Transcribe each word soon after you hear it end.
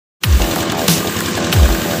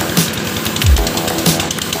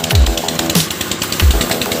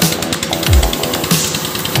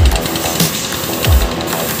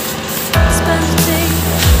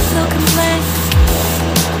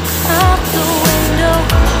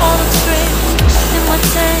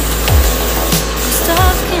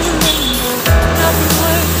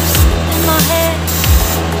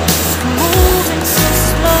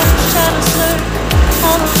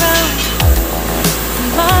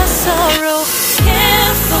sorrow.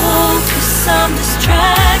 Can't focus, I'm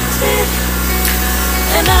distracted,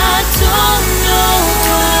 and I don't know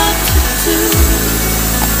what to do.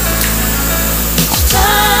 Each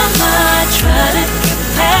time I try to get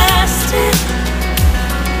past it,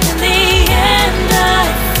 in the end I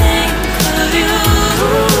think of you.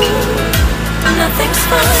 Nothing's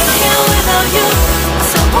fine here without you. The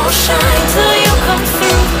sun won't shine till you come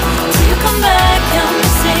through. Till you come back, I'm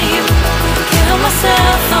missing you. Can't help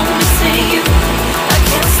myself, I'm missing you. I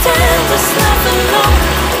can't stand this life alone.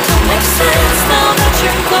 Don't make sense now that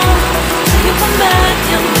you're gone. Till you come back,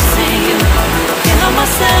 I'm missing you. Can't help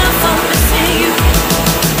myself, I'm missing you.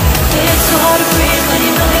 It's so hard to breathe when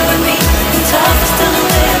you know you're with me. And tough is still to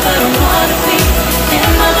live, I don't know how to be. In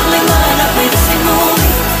my lonely mind, I play the same movie.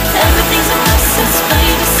 Everything's a mess, it's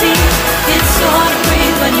plain to see. It's so hard to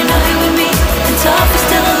breathe when you know you're with me. And tough is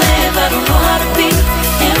still to live, I don't know how to be.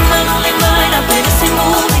 In my lonely mind, I play the same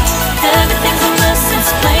movie. Everything's a mess,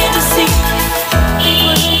 it's plain to see.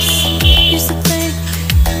 People used to think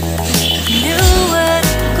I knew where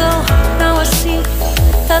to go. Now I see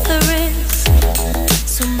that there is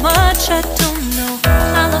so much I don't know.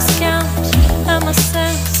 I lost count and my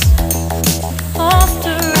sense of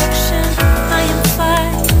direction. I am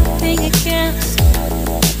fighting against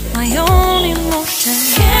my own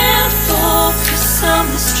emotions. Can't focus, I'm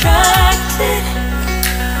distracted,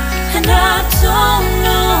 and I don't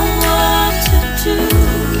know what to do.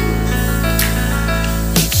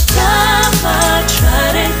 Each time I try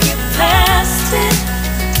to get past it,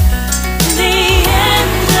 in the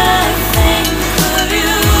end I think of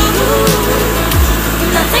you.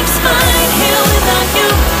 Nothing's fine here without you.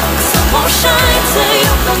 The sun won't shine till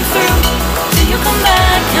you come through. Till you come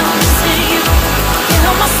back, I'm missing you. Can't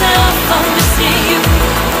help myself, I'm missing you.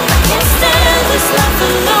 I can't stand this life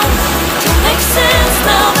alone. Don't make sense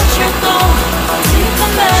now that you're gone. Till you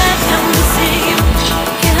come back, I'm missing you.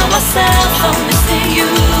 Can't help myself, I'm missing you.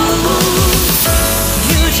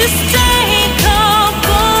 You just take up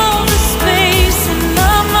all the space in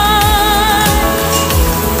my mind.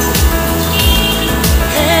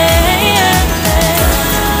 Hey,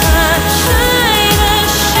 I try to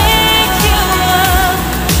shake you up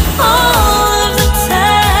all of the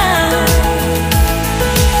time.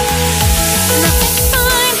 Nothing's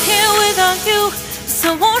fine here without you. The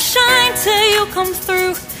sun won't shine till you come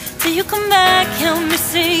through. Till you come back, I'm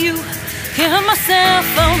missing you. Can't help myself,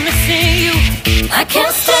 I'm missing you. I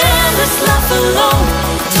can't stand this life alone.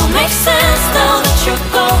 Don't make sense now that you're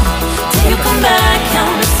gone. Till you come back,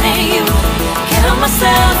 I'm missing you. Can't help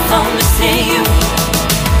myself, I'm missing you.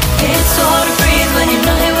 It's so hard to breathe when you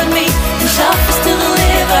know you're with me. And tough is still to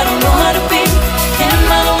live, I don't know how to be. In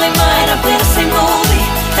my lonely mind, I play the same movie.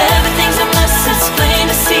 Everything's a mess, it's plain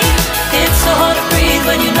to see. It's so hard to breathe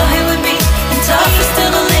when you know you're with me. And tough is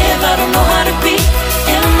still to live, I don't know how to be.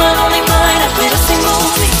 In my lonely mind, I play the same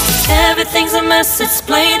movie. Everything's a mess, it's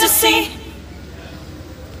plain to see.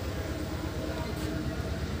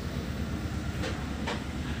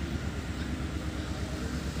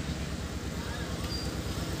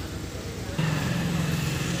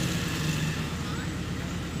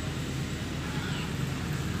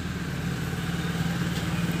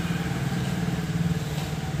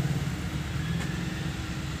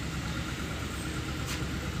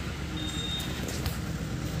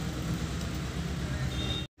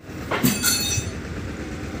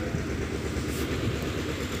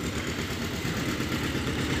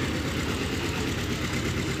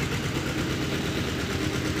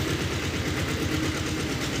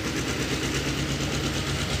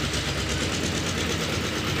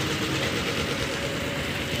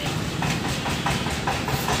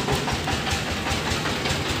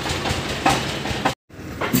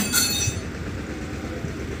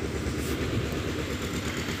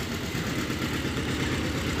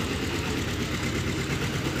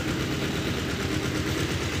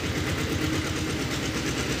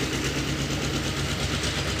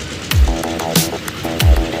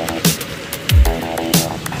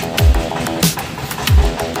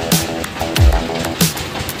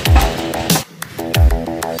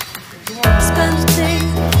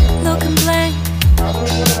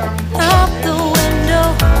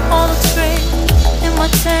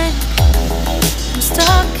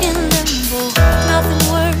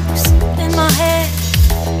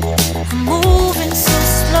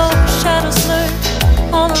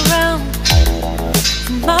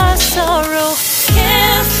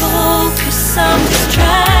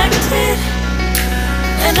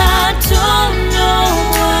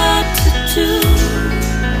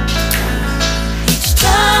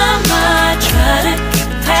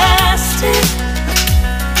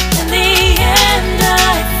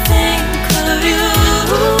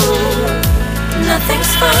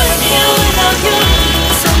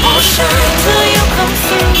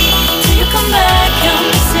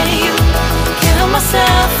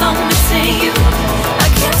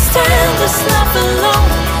 life alone.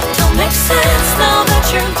 Don't make sense now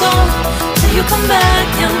that you're gone. Till you come back,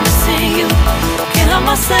 I'm missing you. Can't help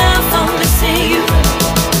myself, I'm missing you.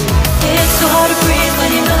 It's so hard to breathe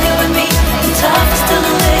when you're not here with me. And tough is still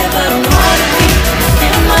to live, I don't know how to be.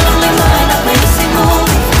 In my lonely mind, I play the same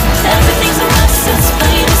movie. Everything's a mess, it's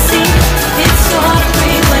plain to see. It's so hard to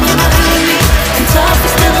breathe when you're not here with me. And tough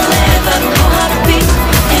is still to live, I don't know how to be.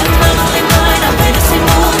 In my lonely mind, I play the same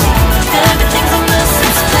movie. Everything's a mess,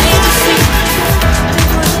 it's plain to see.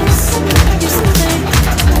 Used to think I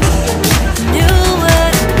knew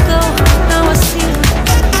where to go. Now I see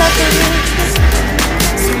that there is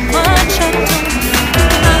so much I don't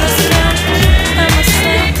understand. I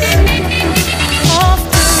myself off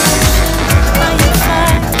the ocean, I am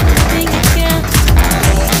fighting against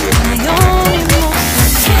my own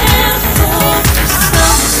emotions. Can't focus,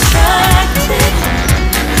 I'm distracted,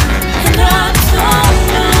 and I don't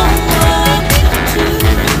know what to do.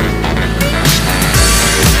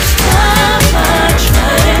 Time I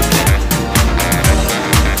tried.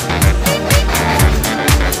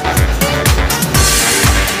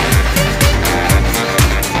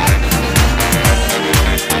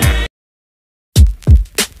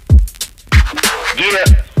 Yeah,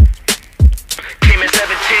 came at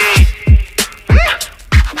 17.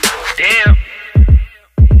 Damn.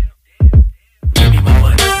 Give me my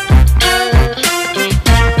money.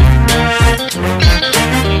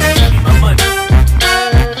 Give me my money.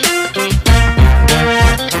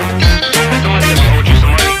 Somebody ever owed you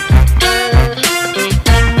some money?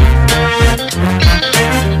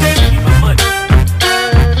 Give me my money.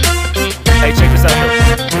 Hey, check this out, though.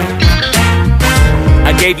 I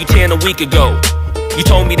gave you 10 a week ago. You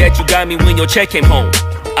told me that you got me when your check came home.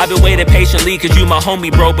 I've been waiting patiently cause you my homie,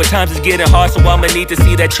 bro. But times is getting hard, so I'ma need to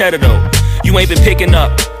see that cheddar, though. You ain't been picking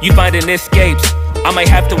up, you finding escapes. I might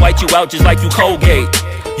have to white you out just like you Colgate.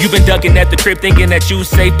 You been ducking at the crib thinking that you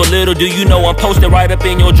safe, but little do you know I'm posted right up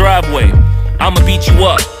in your driveway. I'ma beat you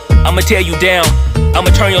up, I'ma tear you down. I'ma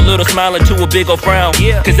turn your little smile into a big ol' frown.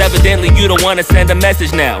 Cause evidently you don't wanna send a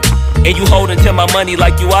message now. And you holding to my money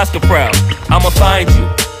like you Oscar proud. I'ma find you,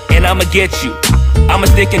 and I'ma get you. I'ma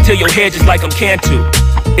stick into your head just like I'm Cantu.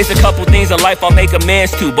 It's a couple things in life I'll make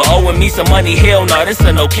amends to, but owing me some money, hell no, this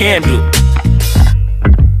a no can do.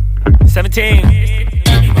 17. Give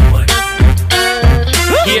me my money.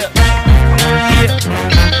 Yeah. Yeah.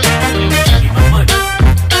 Give me my money.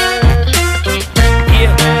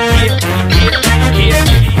 Yeah. Yeah. Yeah. Yeah.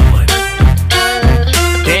 Give me my money.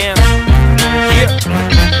 Damn. Yeah.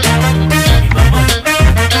 Give me my money.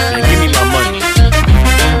 Now give me my money.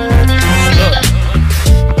 Look.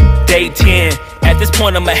 Day 10. At this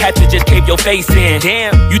point I'ma have to just cave your face in.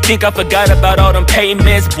 Damn, you think I forgot about all them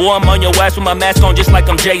payments? Boy, I'm on your ass with my mask on just like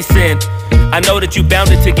I'm Jason. I know that you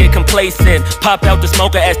bounded to get complacent. Popped out the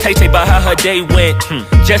smoker, asked Tay-Tay about how her day went.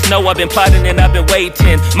 Just know I've been plotting and I've been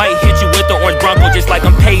waiting. Might hit you with the orange Bronco just like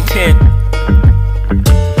I'm Peyton.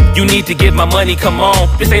 You need to get my money, come on.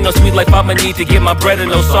 This ain't no sweet life, I'ma need to get my bread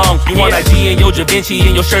and no song. You want IG and your Da Vinci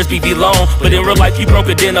and your shirts BV long, but in real life you broke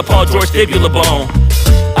it in a Paul George fibula bone.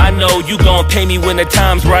 I know you gon' pay me when the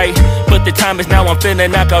time's right, but the time is now, I'm finna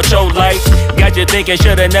knock out your lights. Got you thinking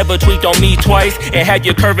shoulda never tweaked on me twice, and had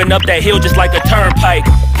you curving up that hill just like a turnpike.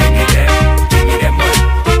 Give me that. Give me that money.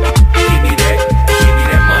 Give me that. Give me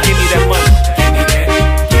that money. Give me that money. Give me that.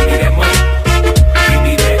 Give me that money. Give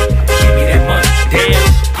me that. Give me that money. Damn.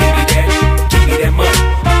 Give me that. Give me that money.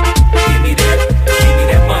 Give me that. Give me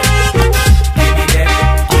that money. Give me that.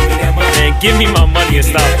 Give me that money. Man, give me my money and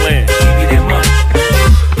stop playing. Give me that money.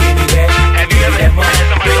 Give me that. Have you ever had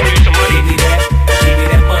somebody owe you some money? Give me that. Give me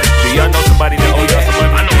that money. Do y'all know somebody that owe y'all some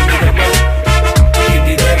money? I know a couple people. Give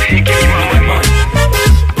me that. Give me my money.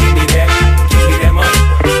 Give me that. Give me that money.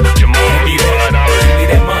 Jamal, you $5. Give me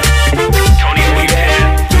that money. Tony, who you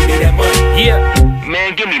had? Give me that money. Yeah. Man,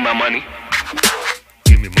 give me my money.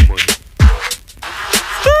 Give me my money.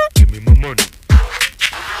 Give me my money.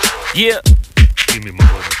 Yeah. Give me my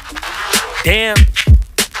money. Damn.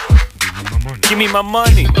 Give me my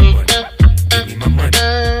money. Give me my money. Give me my money.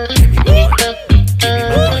 Give me my money. Give me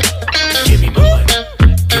my money. Give me my money.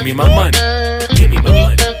 Give me my money. Give me my money. Give me my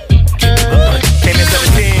money. Came in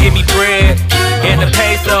 17. Give me bread and a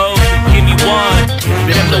peso. Give me one.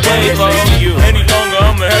 Then I'm the wave on you. Any longer,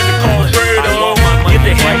 I'ma have to call Fredo. Get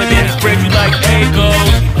the hammer, then spread you like Egos.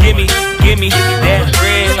 Give me that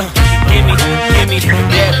bread. Give me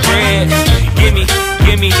that bread. Give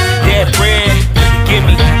me that bread. Give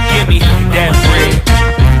me that bread.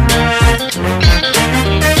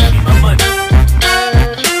 Give me my money.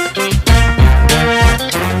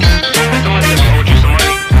 Somebody ever owed you some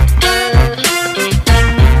money?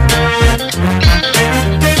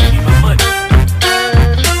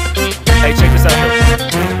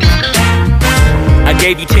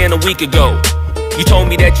 than a week ago. You told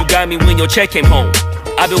me that you got me when your check came home.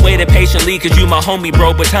 I've been waiting patiently cause you my homie,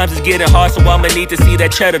 bro. But times is getting hard, so I'ma need to see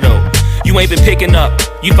that cheddar though. You ain't been picking up,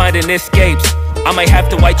 you finding escapes. I might have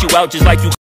to white you out just like you